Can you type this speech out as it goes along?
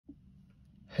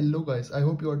Hello guys, I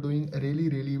hope you are doing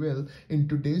really well. In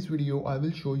today's video, I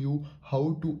will show you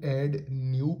how to add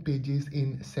new pages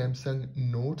in Samsung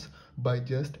Notes by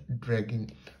just dragging.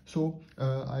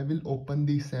 I will open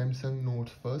the Samsung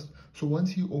Notes first. So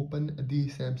once you open the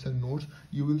Samsung Notes,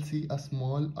 you will see a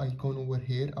small icon over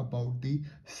here about the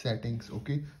settings.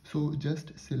 Okay, so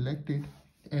just select it.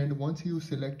 And once you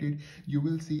select it, you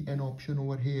will see an option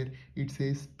over here. It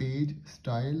says page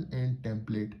style and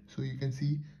template. So you can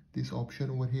see this option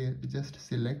over here. Just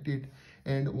select it,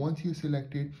 and once you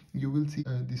select it, you will see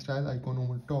the style icon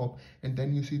over top, and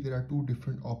then you see there are two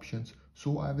different options.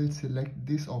 So I will select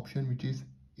this option, which is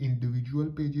individual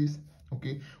pages.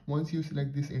 Okay, once you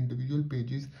select this individual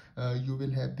pages, you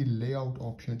will have the layout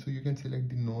option. So you can select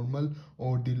the normal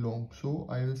or the long. So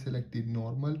I will select the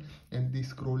normal, and the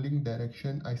scrolling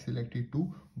direction I select it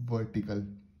to vertical.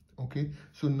 Okay,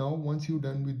 so now once you're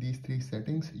done with these three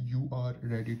settings, you are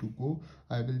ready to go.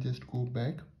 I will just go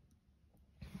back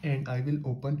and I will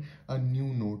open a new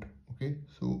note. Okay,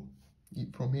 so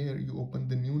from here you open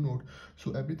the new note.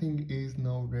 So everything is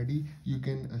now ready. You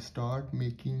can start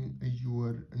making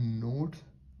your notes.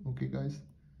 Okay guys,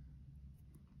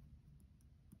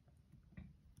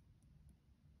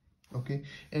 okay,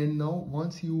 and now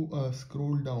once you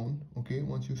scroll down, okay,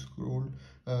 once you scroll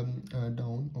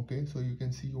down, okay, so you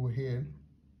can see over here.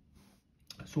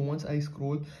 So once I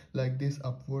scroll like this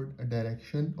upward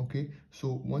direction, okay,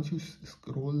 so once you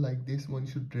scroll like this,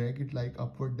 once you drag it like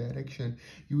upward direction,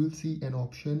 you will see an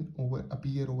option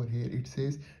appear over here. It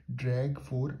says drag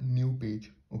for new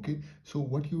page. Okay, so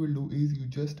what you will do is you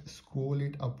just scroll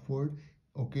it upward.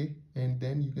 Okay, and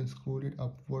then you can scroll it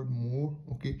upward more.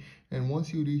 Okay, and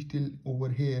once you reach till over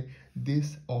here,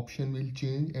 this option will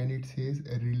change and it says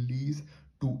release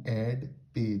to add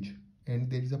page, and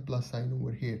there is a plus sign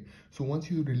over here. So once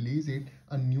you release it,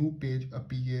 a new page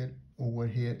appear over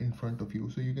here in front of you.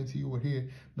 So you can see over here,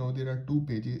 now there are two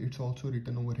pages. It's also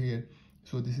written over here.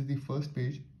 So this is the first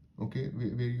page, okay,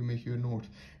 where you make your notes,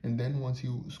 and then once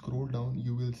you scroll down,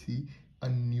 you will see a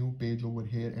new page over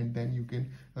here, and then you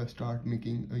can start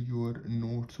making your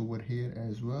notes over here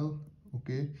as well.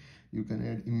 Okay, you can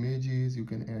add images, you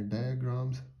can add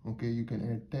diagrams, okay, you can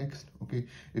add text. Okay,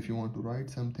 if you want to write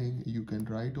something, you can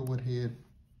write over here.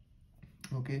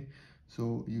 Okay,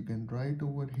 so you can write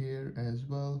over here as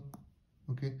well.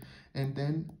 Okay, and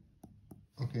then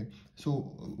okay,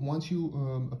 so once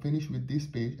you finish with this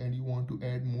page and you want to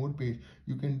add more page,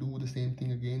 you can do the same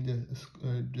thing again.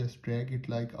 Just drag it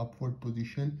like upward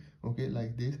position, okay,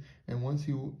 like this, and once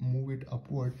you move it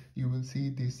upward, you will see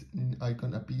this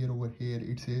icon appear over here.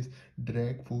 It says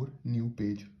drag for new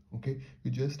page. Okay,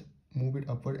 you just move it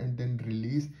upward and then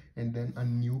release, and then a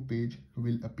new page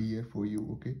will appear for you.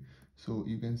 Okay, so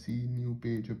you can see new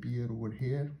page appear over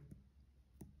here.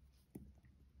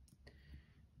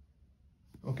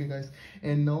 Okay guys,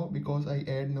 and now because I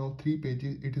add now three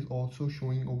pages, it is also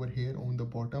showing over here on the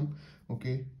bottom.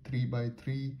 Okay, 3 by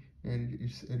 3, and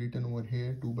it's written over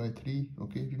here 2 by 3.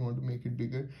 Okay, if you want to make it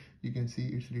bigger, you can see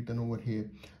it's written over here.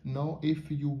 Now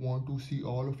if you want to see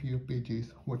all of your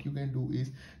pages, what you can do is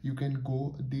you can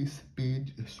go this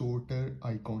page sorter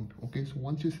icon. Okay, so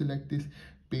once you select this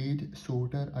page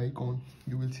sorter icon,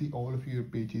 you will see all of your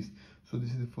pages. So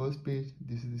this is the first page,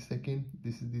 this is the second,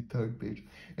 this is the third page.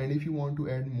 And if you want to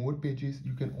add more pages,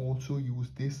 you can also use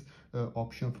this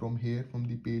option from here, from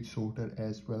the page sorter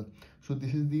as well. So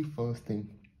this is the first thing.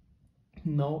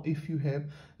 Now if you have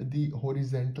the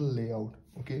horizontal layout,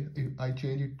 okay, if I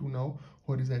change it to now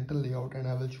horizontal layout, and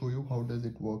I will show you how does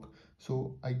it work.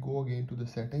 So I go again to the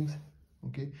settings.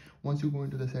 Okay, once you go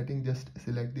into the setting, just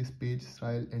select this page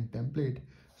style and template.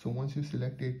 So once you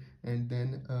select it, and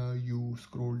then you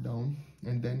scroll down,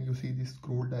 and then you see this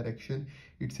scroll direction,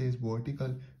 it says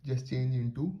vertical, just change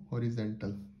into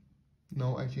horizontal.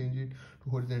 Now I change it to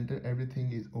horizontal,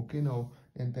 everything is okay now,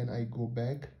 and then I go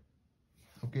back.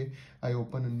 Okay, I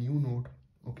open a new note.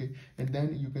 Okay, and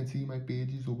then you can see my page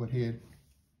is over here.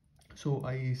 So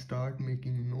I start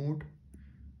making note.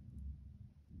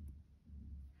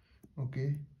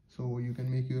 Okay, so you can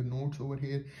make your notes over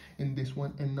here in this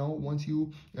one. And now once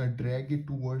you drag it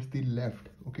towards the left,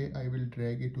 okay, I will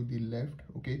drag it to the left.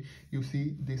 Okay, you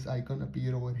see this icon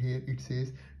appear over here. It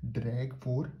says drag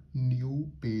for new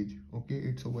page. Okay,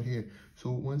 it's over here.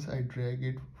 So once I drag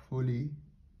it fully,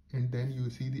 and then you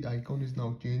see the icon is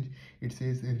now changed. It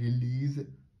says release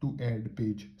to add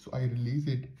page. So I release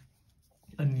it,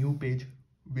 a new page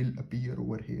will appear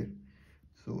over here.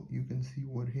 So you can see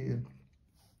over here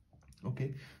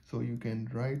Okay, so you can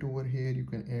write over here, you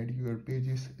can add your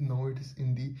pages. Now it is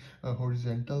in the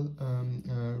horizontal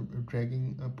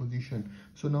dragging position.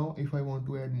 So now if I want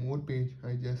to add more page,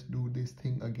 I just do this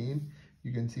thing again.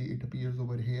 You can see it appears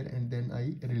over here, and then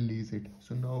I release it.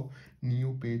 So now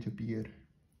new page appear.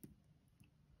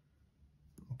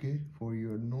 Okay, for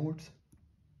your notes.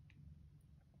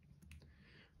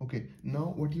 Okay,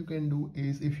 now what you can do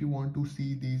is, if you want to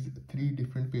see these three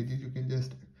different pages, you can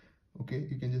just, okay,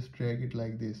 you can just drag it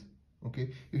like this. Okay,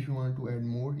 if you want to add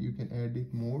more, you can add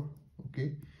it more.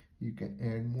 Okay, you can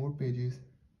add more pages.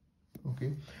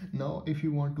 Okay, now if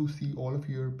you want to see all of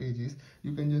your pages,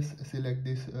 you can just select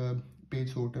this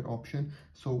page sorter option.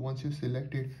 So once you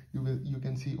select it, you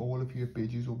can see all of your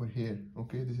pages over here.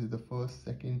 Okay, this is the first,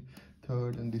 second,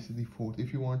 third, and this is the fourth.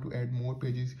 If you want to add more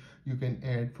pages, you can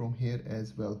add from here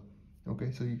as well. Okay,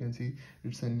 so you can see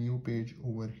it's a new page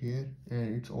over here,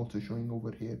 and it's also showing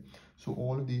over here. So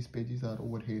all of these pages are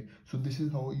over here. So this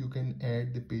is how you can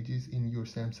add the pages in your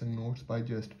Samsung Notes by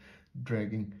just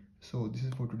dragging. So this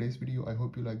is for today's video. I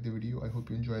hope you like the video. I hope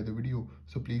you enjoy the video.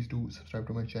 So please do subscribe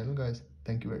to my channel, guys.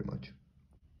 Thank you very much.